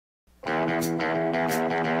Santa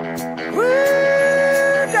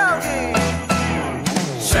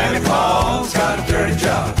Claus got a dirty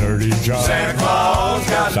job. Santa Claus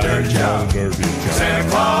got a dirty job. Santa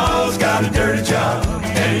Claus got a dirty job,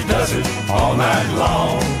 and he does it all night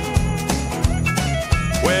long.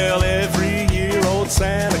 Well, every year old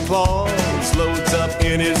Santa Claus loads up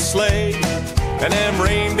in his sleigh, and them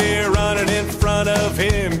reindeer running in front of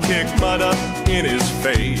him kick mud up in his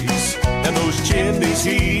face. And those chimneys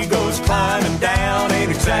he goes climbing down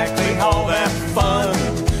ain't exactly all that fun.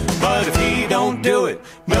 But if he don't do it,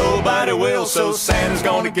 nobody will, so Santa's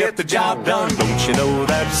gonna get the job done. Don't you know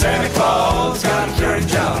that Santa Claus got a dirty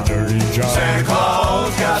job? Santa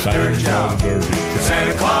Claus got a dirty job.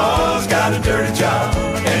 Santa Claus got a dirty job,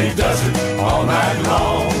 and he does it all night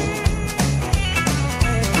long.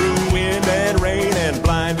 Through wind and rain and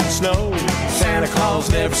blinding snow, Santa Claus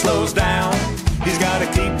never slows down. He's gotta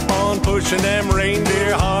keep on pushing them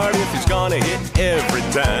reindeer hard if he's gonna hit every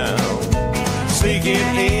town.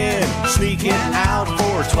 Sneaking in, sneaking out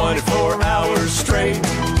for 24 hours straight.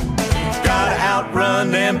 Gotta outrun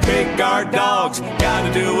them big guard dogs, gotta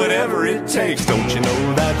do whatever it takes. Don't you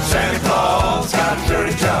know that Santa Claus got a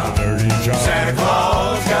dirty job? Santa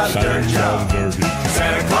Claus got a dirty job.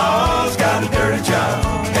 Santa Claus got a dirty job,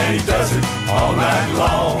 and he does it all night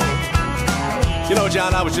long. You know,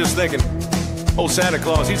 John, I was just thinking, old Santa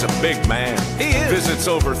Claus, he's a big man. He is. Visits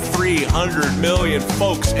over 300 million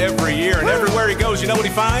folks every year, and everywhere he goes, you know what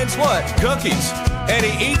he finds? What? Cookies. And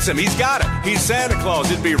he eats them. He's got it. He's Santa Claus.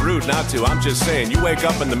 It'd be rude not to. I'm just saying, you wake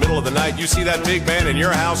up in the middle of the night, you see that big man in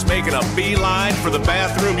your house making a beeline for the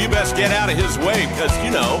bathroom, you best get out of his way, because,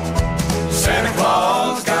 you know, Santa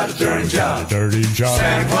Claus got a dirty job.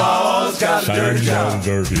 Santa Claus got a dirty job.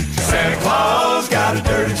 Santa Claus got a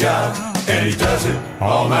dirty job, and he does it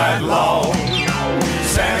all night long.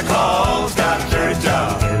 Santa Claus got a dirty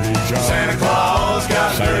job. Santa Claus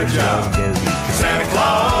got a dirty job. Santa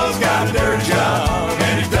Claus got a dirty job,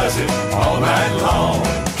 and he does it all night long.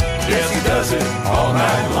 Yes, he does it all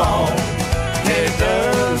night long. He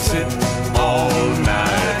does it all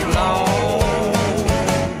night long.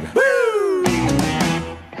 Woo!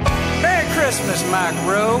 Merry Christmas, Mike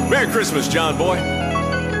Rowe. Merry Christmas, John boy.